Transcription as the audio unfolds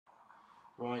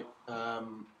Right,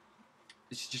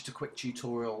 this is just a quick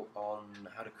tutorial on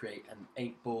how to create an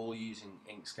 8-ball using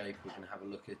Inkscape. We're going to have a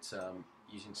look at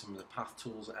using some of the path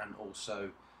tools and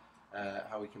also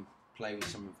how we can play with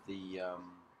some of the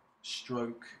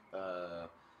stroke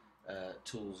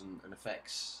tools and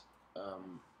effects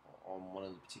on one of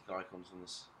the particular icons on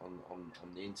this on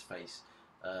the interface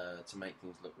to make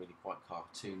things look really quite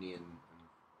cartoony and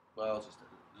well, just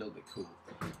a little bit cool.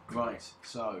 Right,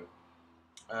 so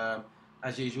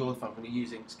as usual, if I'm going to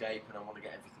use Inkscape and I want to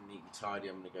get everything neat and tidy,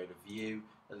 I'm going to go to View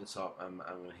at the top and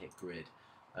I'm going to hit Grid.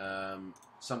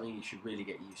 Something you should really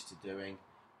get used to doing,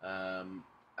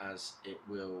 as it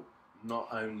will not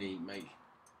only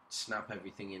snap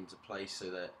everything into place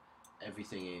so that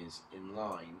everything is in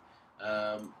line,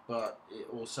 but it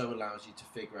also allows you to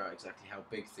figure out exactly how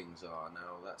big things are.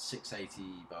 Now that's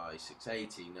 680 by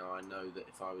 680. Now I know that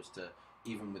if I was to,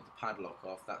 even with the padlock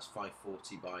off, that's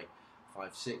 540 by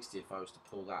 560. If I was to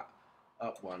pull that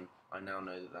up one, I now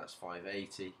know that that's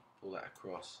 580. Pull that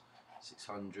across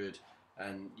 600,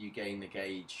 and you gain the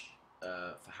gauge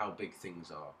for how big things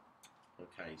are.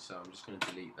 Okay, so I'm just going to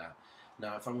delete that.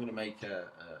 Now if I'm going to make an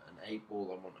 8-ball,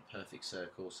 I want a perfect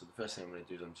circle, so the first thing I'm going to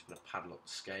do is I'm just going to padlock the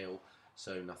scale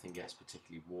so nothing gets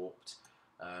particularly warped,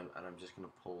 and I'm just going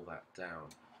to pull that down.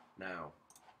 Now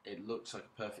it looks like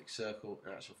a perfect circle,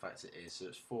 in actual fact it is, so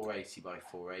it's 480 by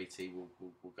 480,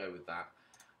 we'll go with that.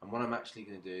 And what I'm actually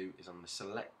going to do is I'm going to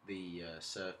select the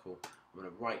circle, I'm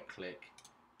going to right click,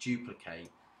 duplicate,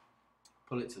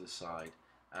 pull it to the side,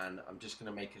 and I'm just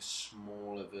going to make a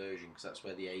smaller version because that's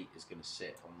where the 8 is going to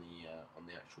sit on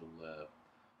the actual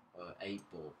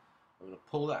 8-ball. I'm going to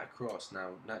pull that across. Now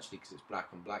naturally, because it's black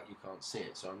on black, you can't see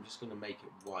it, so I'm just going to make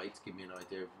it white to give me an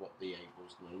idea of what the 8-ball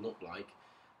is going to look like.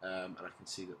 And I can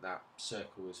see that that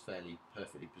circle is fairly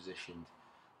perfectly positioned.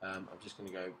 I'm just going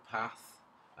to go path,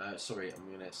 I'm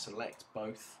going to select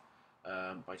both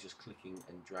by just clicking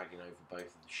and dragging over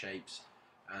both of the shapes,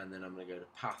 and then I'm going to go to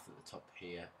path at the top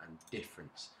here and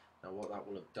difference. Now what that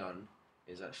will have done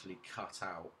is actually cut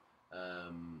out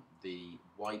the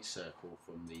white circle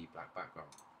from the black background.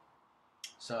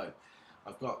 So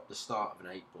I've got the start of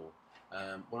an 8-ball.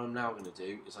 What I'm now going to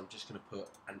do is I'm just going to put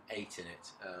an 8 in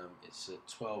it. It's at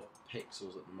 12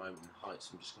 pixels at the moment in height,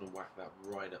 so I'm just going to whack that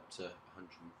right up to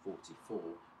 144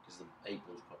 because the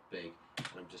 8-ball is quite big,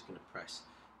 and I'm just going to press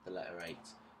the letter 8,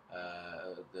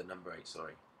 the number 8,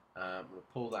 sorry. I'm going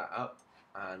to pull that up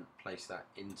and place that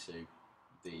into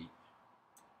the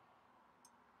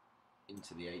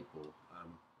 8-ball.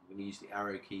 I'm going to use the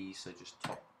arrow keys, so just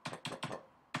top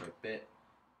for a bit,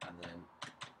 and then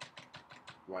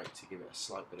right to give it a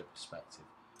slight bit of perspective.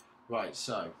 Right,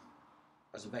 so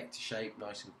as a vector shape,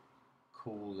 nice and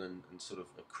cool and sort of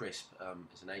a crisp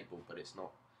is an 8-ball, but it's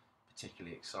not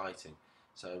particularly exciting.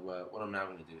 So what I'm now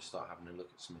going to do is start having a look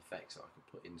at some effects that I could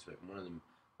put into it, and one of them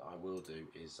that I will do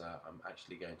is I'm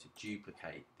actually going to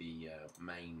duplicate the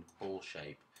main ball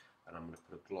shape, and I'm going to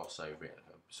put a gloss over it,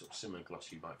 a sort of similar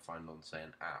gloss you might find on, say,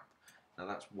 an app. Now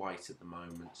that's white at the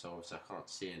moment, so obviously I can't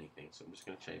see anything, so I'm just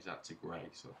going to change that to grey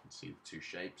so I can see the two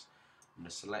shapes. I'm going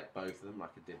to select both of them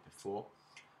like I did before,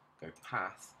 go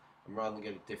path, and rather than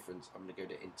go to difference, I'm going to go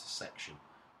to intersection.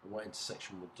 And what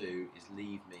intersection will do is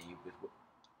leave me with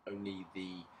only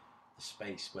the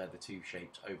space where the two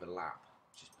shapes overlap,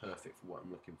 which is perfect for what I'm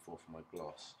looking for my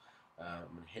gloss. I'm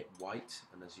going to hit white,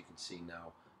 and as you can see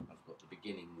now, I've got the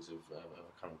beginnings of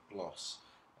a kind of gloss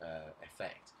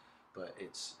effect. But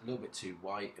it's a little bit too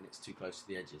white and it's too close to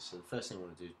the edges. So the first thing I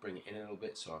want to do is bring it in a little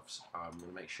bit. So I'm going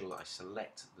to make sure that I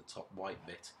select the top white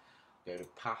bit, go to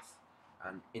path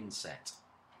and inset,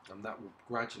 and that will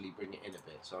gradually bring it in a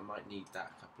bit. So I might need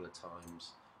that a couple of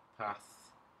times. Path,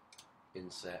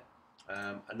 inset.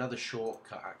 Another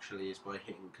shortcut actually is by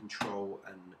hitting Control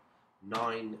and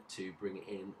 9 to bring it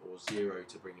in, or 0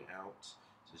 to bring it out.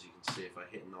 So as you can see, if I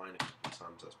hit 9 a couple of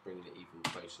times, that's bringing it even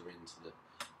closer into the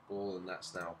ball, and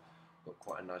that's now got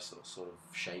quite a nice little sort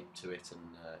of shape to it, and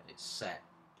it's set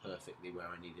perfectly where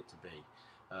I need it to be.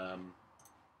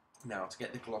 Now to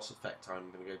get the gloss effect,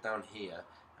 I'm going to go down here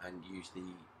and use the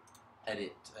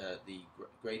edit, the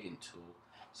gradient tool.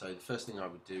 So the first thing I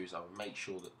would do is I would make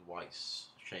sure that the white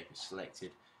shape is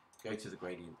selected, go to the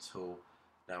gradient tool,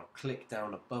 now click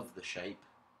down above the shape.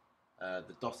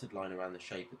 The dotted line around the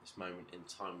shape at this moment in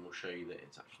time will show you that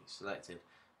it's actually selected.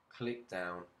 Click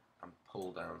down and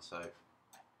pull down. So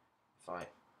if I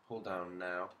pull down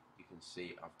now, you can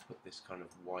see I've put this kind of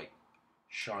white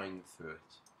shine through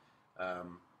it.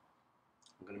 I'm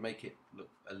going to make it look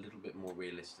a little bit more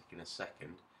realistic in a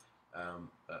second,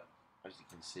 but as you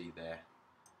can see there,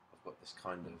 I've got this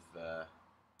kind of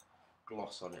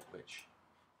gloss on it, which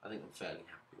I think I'm fairly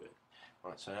happy with.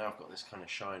 Right, so now I've got this kind of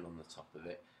shine on the top of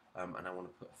it, and I want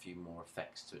to put a few more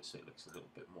effects to it so it looks a little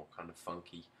bit more kind of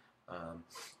funky.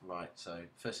 Right, so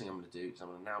first thing I'm going to do is I'm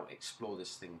going to now explore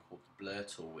this thing called the blur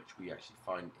tool, which we actually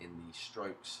find in the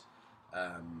strokes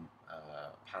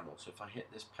panel. So if I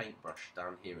hit this paintbrush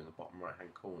down here in the bottom right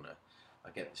hand corner, I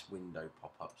get this window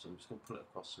pop up. So I'm just going to pull it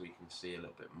across so we can see a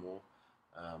little bit more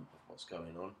of what's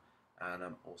going on. And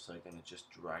I'm also going to just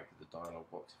drag the dialog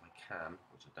box if I can,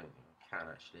 which I don't think I can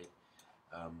actually.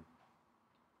 I'm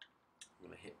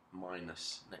going to hit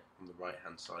minus on the right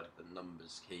hand side of the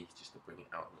numbers key just to bring it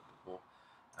out a little bit more,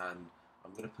 and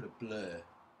I'm going to put a blur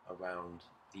around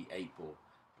the 8 ball,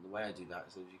 and the way I do that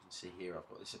is, as you can see here, I've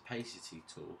got this opacity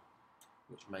tool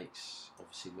which makes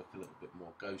obviously look a little bit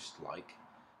more ghost like,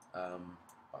 but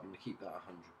I'm going to keep that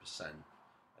 100%.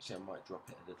 Actually I might drop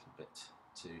it a little bit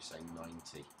to say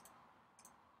 90.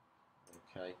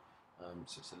 Okay.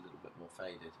 So it's a little bit more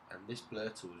faded, and this blur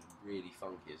tool is really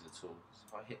funky as a tool, because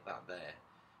if I hit that there,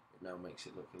 it now makes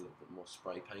it look a little bit more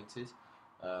spray painted.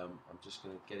 I'm just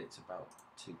going to get it to about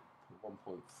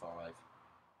 1.5,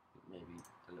 maybe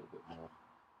a little bit more,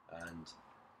 and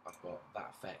I've got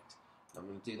that effect. And I'm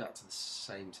going to do that to the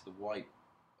same to the white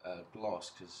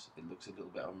gloss, because it looks a little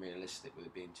bit unrealistic with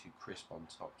it being too crisp on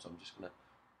top. So I'm just going to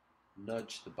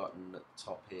nudge the button at the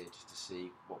top here just to see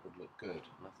what would look good,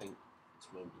 and I think this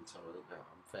moment in time, I think that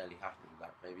I'm fairly happy with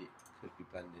that. Maybe it could be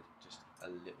blended just a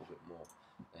little bit more.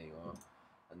 There you are.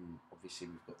 And obviously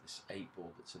we've got this 8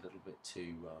 ball that's a little bit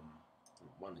too,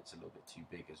 it's a little bit too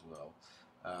big as well.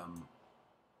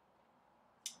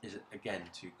 Is it again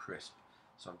too crisp?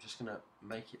 So I'm just going to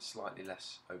make it slightly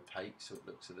less opaque so it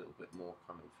looks a little bit more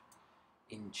kind of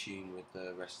in tune with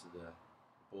the rest of the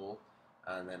ball.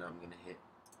 And then I'm going to hit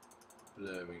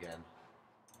blur again.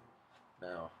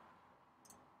 Now,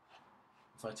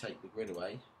 if I take the grid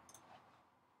away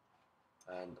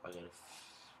and I go to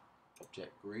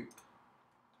object group,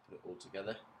 put it all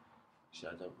together. Actually,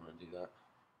 I don't want to do that.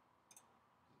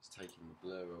 It's taking the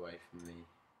blur away from the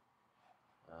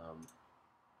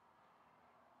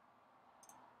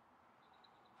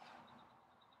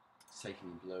it's taking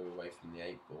the blur away from the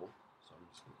 8 ball. So I'm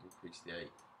just going to increase the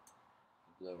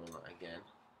blur on that again.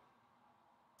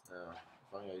 Now,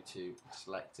 if I go to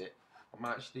select it, I'm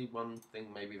actually, one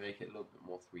thing, maybe make it a little bit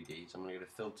more 3D. So I'm going to go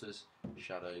to filters,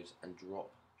 shadows, and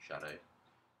drop shadow.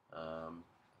 I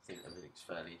think everything's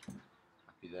fairly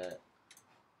happy there.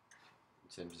 In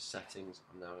terms of settings,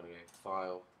 I'm now going to go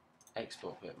file,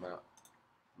 export bitmap.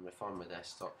 I'm going to find my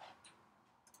desktop,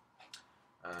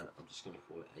 and I'm just going to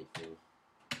call it 8 ball.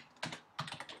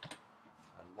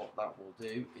 And what that will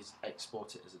do is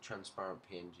export it as a transparent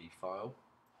PNG file.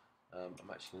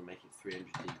 I'm actually going to make it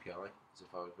 300 dpi, as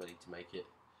if I was ready to make it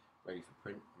ready for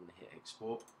print. I'm going to hit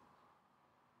export.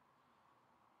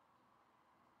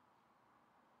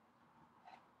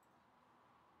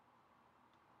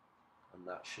 And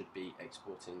that should be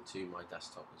exporting to my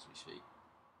desktop as we speak.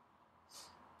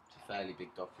 It's a fairly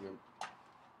big document.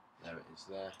 There it is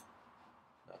there.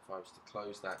 Now if I was to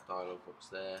close that dialog box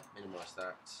there, minimise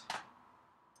that,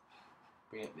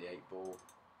 bring up the 8 ball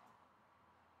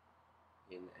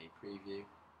in a preview.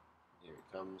 Here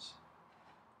it comes,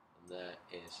 and there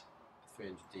is a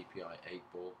 300 dpi 8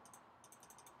 ball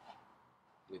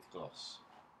with gloss.